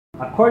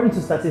According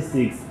to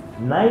statistics,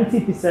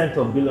 90%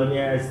 of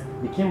billionaires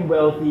became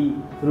wealthy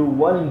through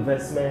one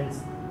investment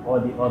or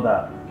the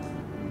other.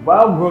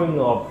 While growing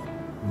up,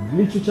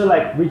 literature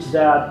like Rich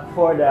Dad,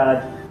 Poor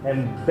Dad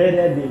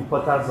embedded the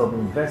importance of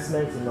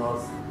investment in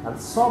us, and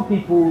some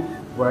people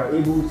were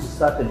able to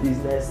start a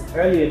business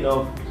early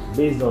enough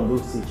based on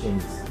those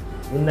teachings.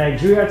 In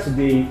Nigeria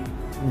today,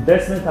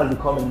 investment has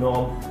become a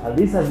norm, and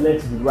this has led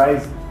to the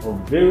rise of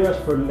various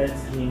fraudulent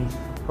schemes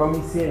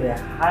promising a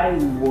high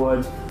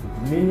reward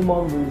with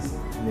minimum risk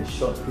in a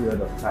short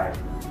period of time.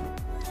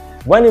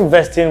 When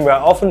investing, we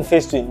are often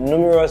faced with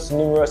numerous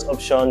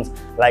options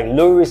like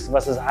low risk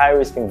versus high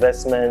risk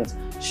investments,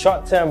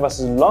 short-term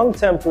versus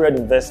long-term period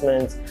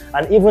investments,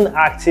 and even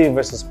active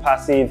versus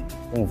passive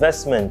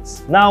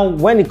investments. Now,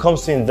 when it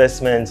comes to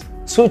investment,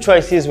 two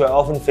choices we're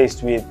often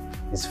faced with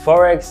is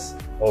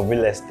Forex or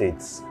real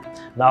estate.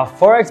 Now,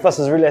 Forex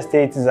versus real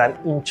estate is an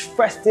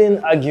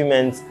interesting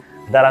argument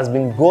that has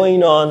been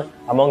going on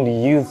among the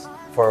youth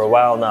for a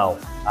while now,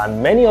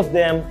 and many of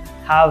them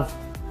have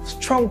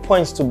strong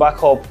points to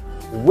back up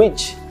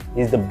which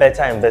is the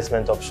better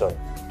investment option.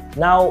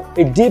 Now,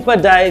 a deeper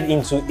dive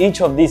into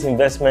each of these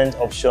investment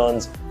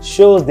options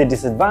shows the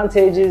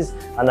disadvantages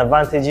and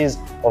advantages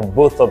of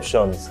both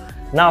options.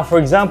 Now, for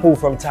example,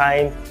 from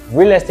time,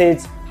 real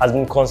estate has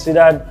been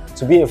considered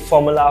to be a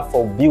formula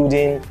for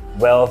building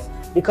wealth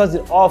because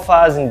it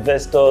offers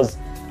investors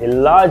a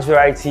large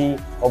variety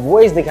of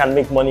ways they can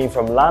make money,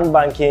 from land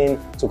banking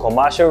to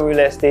commercial real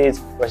estate,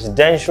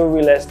 residential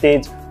real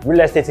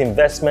estate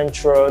investment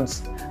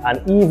trusts,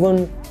 and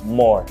even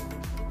more.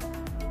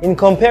 In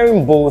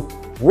comparing both,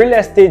 real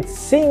estate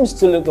seems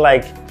to look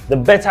like the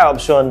better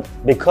option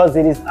because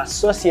it is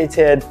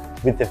associated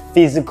with a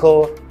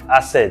physical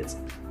asset.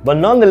 But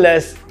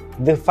nonetheless,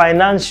 the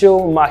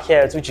financial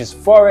market, which is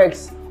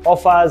Forex,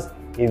 offers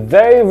a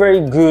very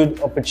good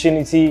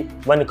opportunity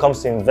when it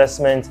comes to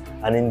investment,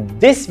 and in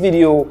this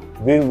video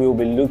we will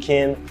be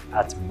looking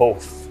at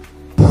both.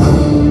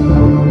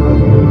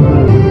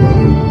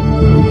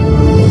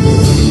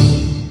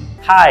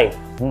 Hi,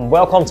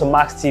 welcome to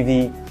Max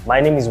TV. My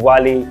name is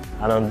Wale,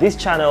 and on this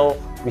channel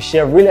we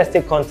share real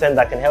estate content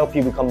that can help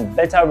you become a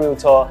better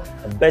realtor,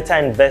 a better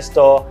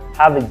investor,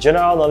 have a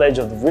general knowledge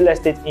of the real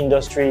estate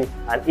industry,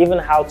 and even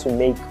how to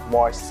make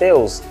more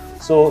sales.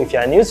 So if you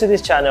are new to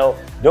this channel,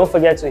 don't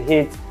forget to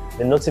hit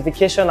the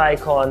notification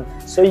icon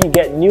so you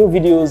get new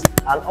videos,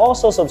 and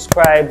also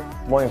subscribe,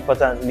 more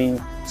importantly,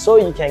 so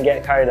you can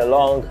get carried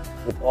along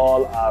with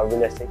all our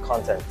real estate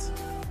content.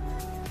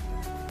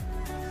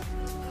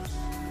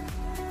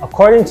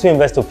 According to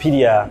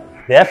Investopedia,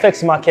 the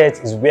FX market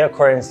is where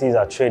currencies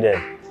are traded.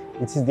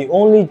 It is the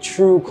only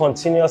true,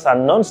 continuous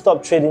and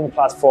non-stop trading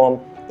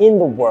platform in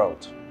the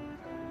world.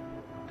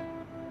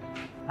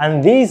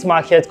 And these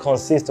markets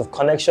consist of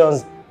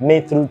connections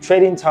made through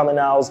trading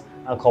terminals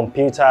and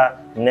computer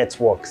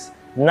networks.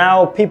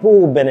 Now, people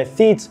who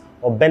benefit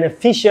or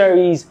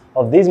beneficiaries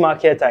of these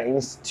markets are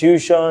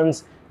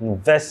institutions,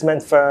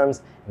 investment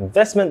firms,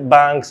 investment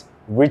banks,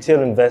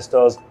 retail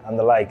investors, and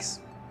the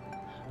likes.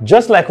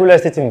 Just like real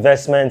estate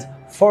investment,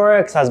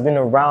 Forex has been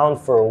around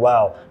for a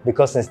while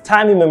because since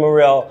time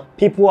immemorial,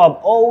 people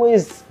have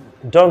always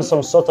done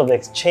some sort of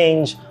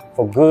exchange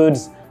for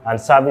goods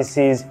and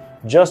services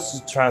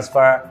just to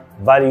transfer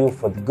value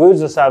for the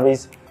goods or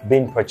service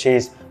being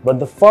purchased. But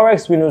the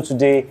Forex we know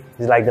today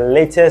is like the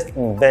latest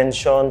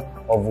invention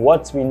of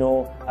what we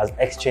know as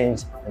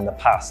exchange in the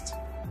past.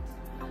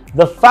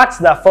 The fact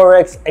that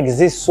Forex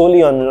exists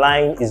solely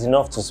online is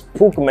enough to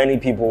spook many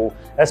people,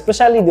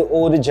 especially the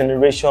older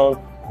generation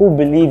who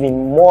believe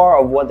in more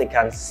of what they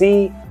can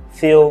see,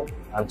 feel,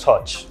 and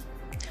touch.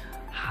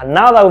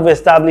 Now that we've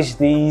established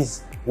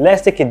these,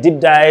 let's take a deep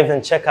dive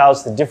and check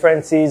out the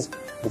differences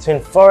between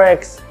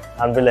Forex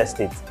and real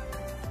estate.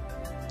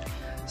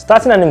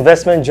 Starting an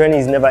investment journey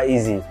is never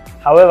easy.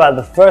 However,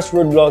 the first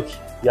roadblock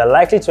you are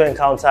likely to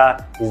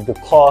encounter is the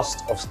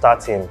cost of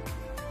starting.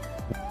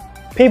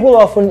 People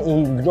often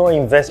ignore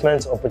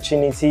investment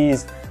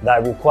opportunities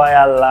that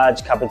require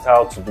large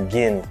capital to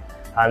begin,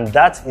 and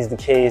that is the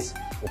case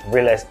with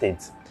real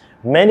estate.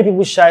 Many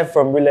people shy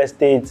from real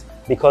estate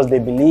because they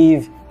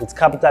believe it's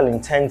capital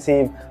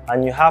intensive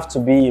and you have to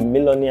be a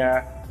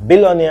millionaire,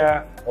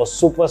 billionaire, or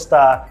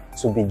superstar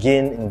to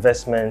begin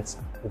investments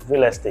with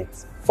real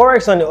estate.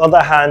 Forex, on the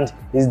other hand,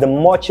 is the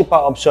more cheaper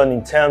option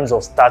in terms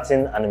of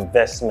starting an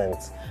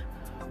investment.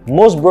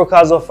 Most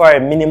brokers offer a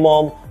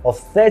minimum of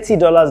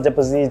 $30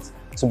 deposit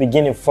to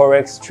begin a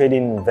Forex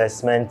trading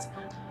investment,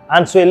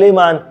 and to a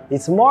layman,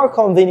 it's more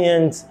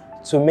convenient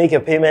to make a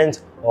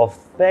payment of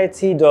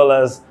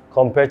 $30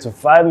 compared to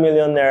 5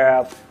 million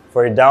naira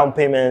for a down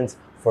payment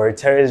for a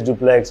terrace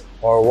duplex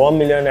or 1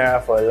 million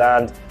naira for a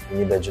land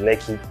in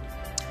Ibejuleki.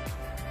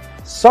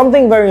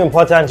 Something very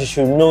important you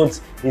should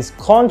note is,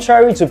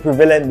 contrary to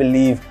prevalent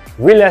belief,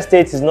 real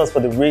estate is not for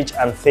the rich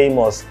and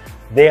famous.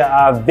 There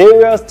are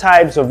various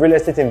types of real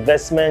estate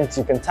investments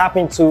you can tap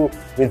into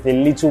with a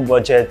little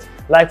budget,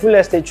 like real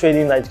estate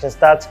trading that you can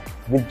start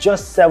with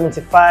just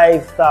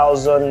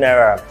 75,000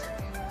 naira.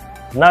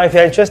 Now, if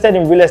you're interested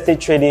in real estate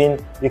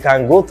trading, you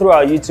can go through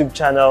our YouTube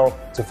channel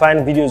to find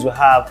videos we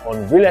have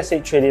on real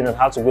estate trading and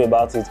how to go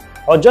about it,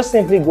 or just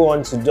simply go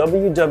on to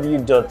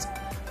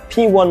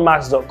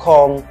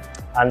www.p1max.com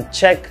and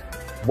check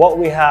what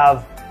we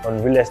have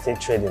on real estate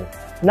trading.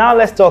 Now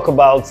let's talk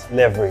about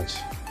leverage.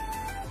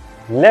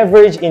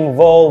 Leverage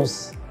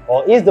involves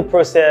or is the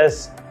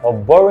process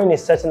of borrowing a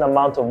certain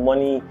amount of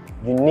money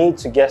you need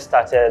to get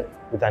started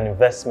with an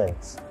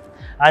investment.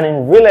 And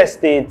in real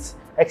estate,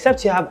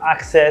 except you have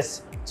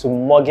access to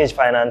mortgage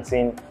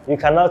financing, you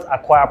cannot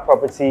acquire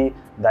property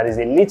that is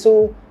a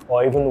little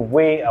or even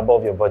way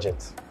above your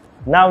budget.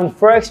 Now in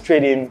Forex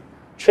trading,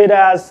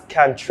 traders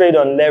can trade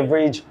on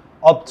leverage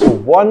up to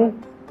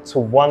 1 to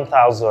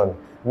 1,000.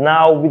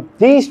 Now with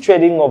these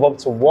trading of up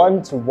to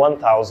 1 to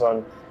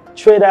 1,000,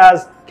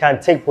 traders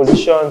can take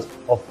positions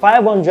of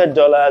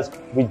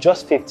 $500 with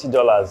just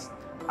 $50.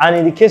 And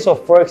in the case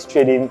of Forex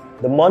trading,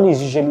 the money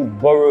is usually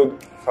borrowed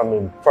from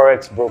a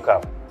Forex broker.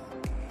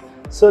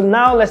 So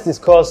now let's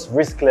discuss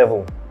risk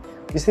level.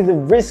 You see, the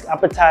risk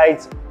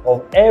appetite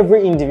of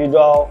every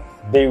individual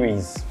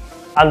varies.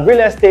 And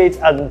real estate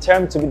has been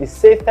termed to be the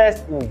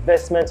safest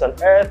investment on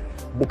earth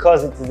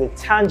because it is a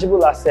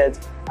tangible asset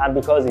and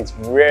because it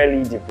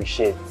rarely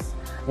depreciates.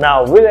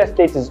 Now, real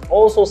estate is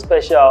also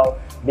special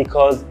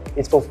because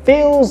it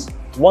fulfills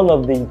one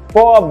of the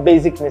 4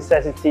 basic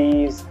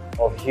necessities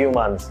of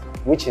humans,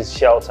 which is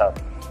shelter.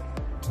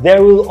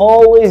 There will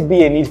always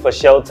be a need for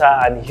shelter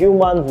and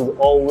humans will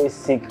always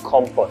seek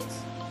comfort.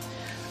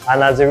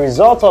 And as a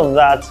result of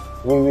that,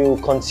 we will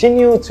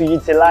continue to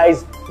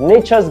utilize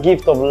nature's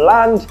gift of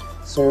land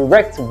to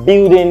erect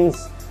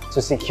buildings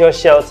to secure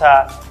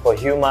shelter for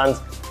humans.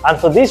 And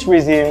for this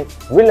reason,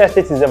 real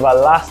estate is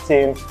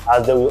everlasting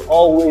as there will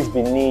always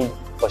be need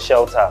for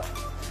shelter.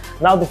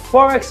 Now the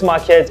Forex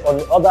market, on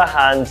the other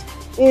hand,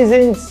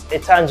 isn't a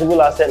tangible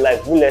asset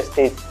like real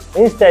estate.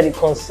 Instead, it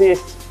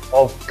consists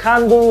of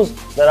candles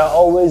that are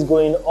always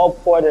going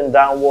upward and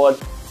downward,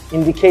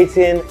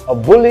 indicating a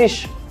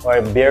bullish or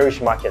a bearish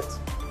market.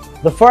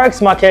 The Forex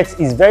market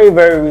is very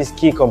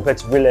risky compared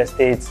to real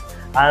estate,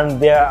 and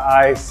there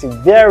are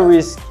severe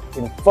risks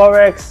in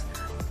Forex.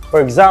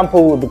 For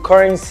example, the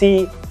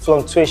currency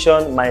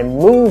fluctuation might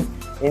move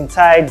in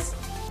tides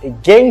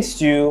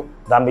against you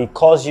that may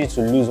cause you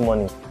to lose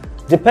money.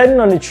 Depending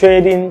on the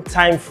trading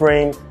time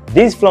frame,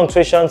 these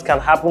fluctuations can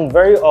happen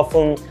very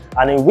often,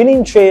 and a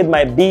winning trade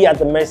might be at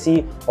the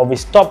mercy of a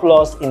stop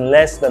loss in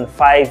less than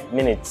 5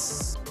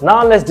 minutes.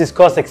 Now let's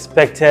discuss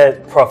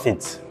expected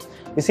profit.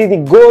 You see, the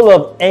goal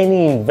of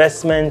any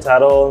investment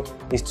at all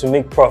is to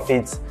make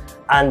profits,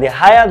 and the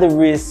higher the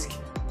risk,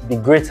 the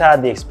greater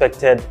the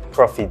expected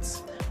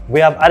profits.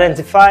 We have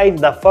identified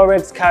that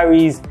Forex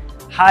carries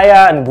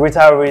higher and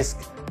greater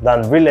risk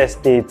than real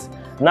estate.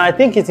 Now I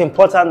think it's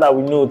important that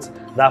we note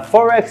that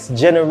Forex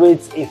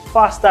generates a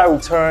faster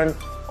return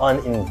on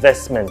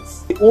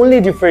investments. The only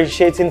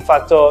differentiating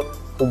factor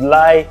could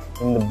lie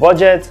in the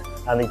budget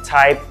and the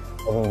type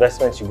of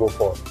investment you go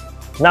for.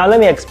 Now let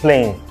me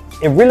explain.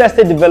 A real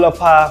estate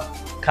developer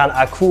can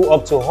accrue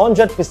up to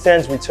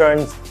 100%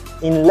 returns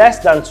in less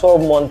than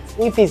 12 months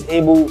if he's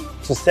able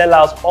to sell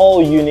out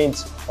all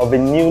units of a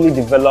newly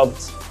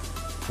developed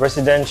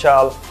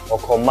residential or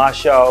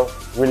commercial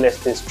real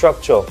estate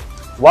structure.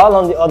 While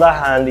on the other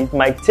hand, it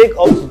might take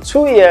up to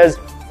 2 years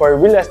for a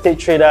real estate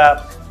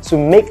trader to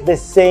make the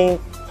same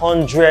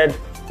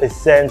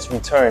 100%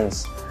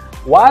 returns.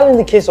 While in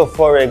the case of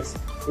Forex,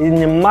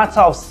 in a matter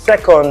of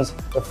seconds,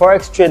 the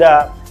Forex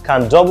trader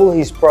can double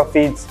his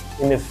profits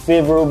in a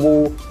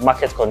favorable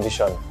market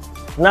condition.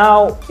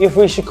 Now, if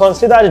we should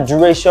consider the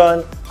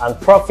duration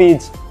and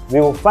profits, we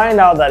will find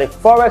out that a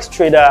Forex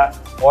trader,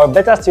 or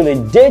better still a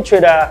day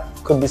trader,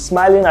 could be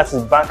smiling at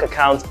his bank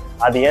account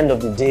at the end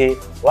of the day,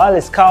 while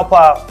a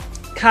scalper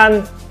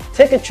can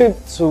take a trip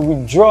to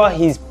withdraw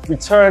his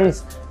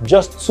returns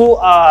just 2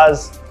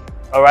 hours,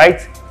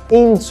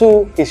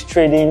 into his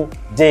trading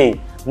day.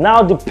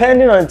 Now,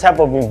 depending on the type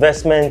of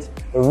investment,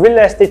 a real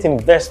estate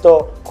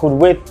investor could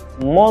wait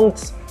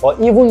months or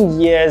even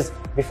years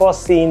before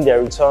seeing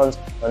their returns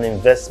on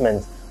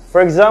investment. For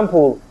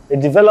example, a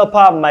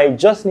developer might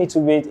just need to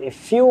wait a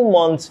few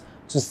months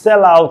to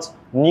sell out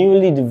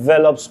newly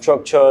developed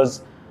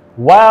structures,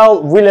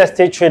 while real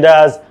estate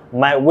traders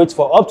might wait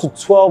for up to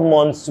 12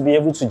 months to be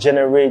able to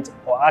generate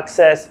or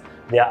access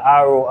their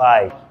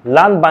ROI.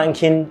 Land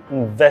banking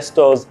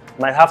investors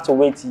might have to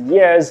wait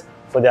years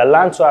for their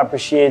land to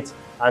appreciate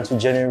and to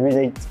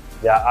generate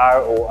their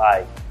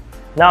ROI.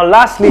 Now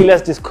lastly,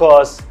 let's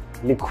discuss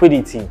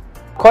liquidity.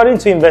 According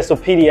to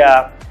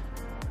Investopedia,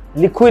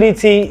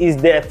 liquidity is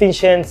the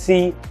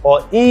efficiency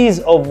or ease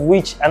of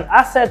which an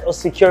asset or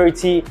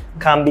security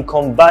can be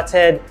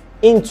converted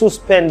into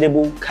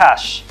spendable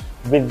cash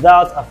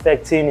without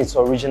affecting its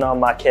original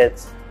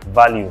market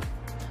value.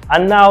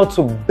 And now,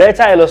 to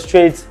better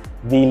illustrate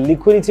the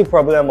liquidity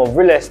problem of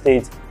real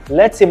estate,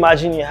 let's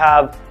imagine you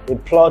have a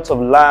plot of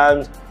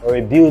land or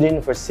a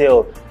building for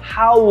sale.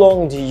 How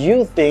long do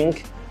you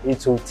think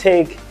it will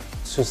take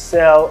to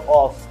sell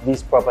off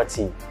this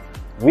property?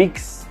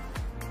 Weeks,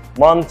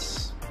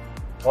 months,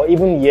 or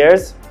even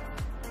years?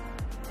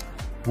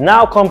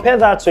 Now compare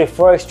that to a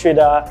Forex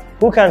trader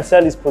who can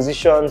sell his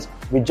positions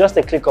with just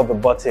a click of a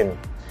button.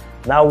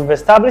 Now we've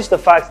established the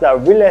fact that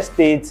real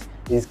estate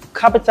is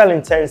capital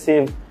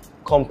intensive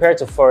compared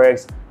to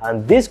Forex,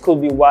 and this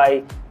could be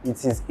why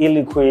it is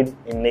illiquid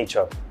in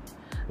nature.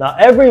 Now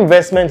every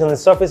investment on the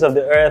surface of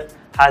the earth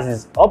has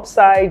its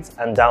upsides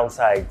and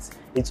downsides.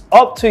 It's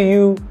up to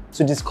you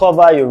to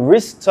discover your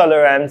risk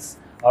tolerance,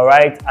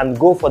 alright, and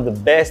go for the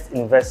best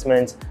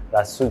investment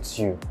that suits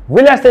you.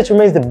 Real estate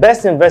remains the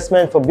best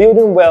investment for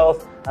building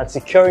wealth and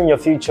securing your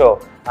future.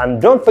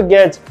 And don't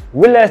forget,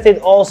 real estate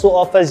also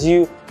offers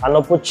you an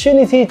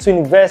opportunity to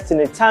invest in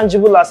a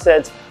tangible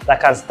asset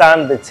that can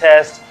stand the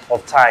test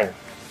of time.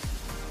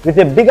 With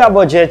a bigger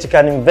budget, you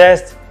can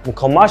invest in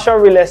commercial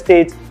real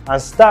estate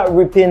and start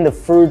reaping the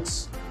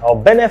fruits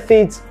or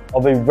benefits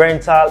of a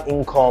rental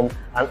income.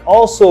 And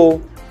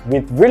also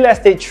with real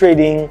estate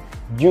trading,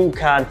 you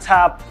can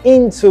tap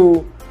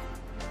into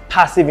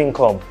passive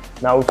income.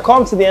 Now we've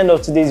come to the end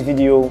of today's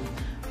video.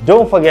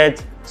 Don't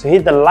forget to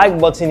hit the like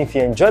button if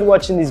you enjoyed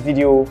watching this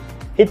video,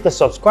 hit the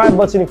subscribe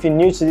button if you're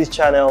new to this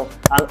channel,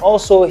 and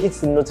also hit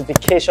the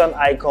notification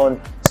icon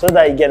so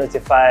that you get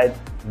notified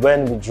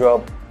when we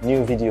drop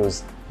new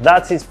videos.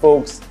 That's it,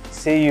 folks.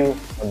 See you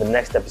on the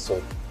next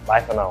episode.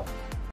 Bye for now.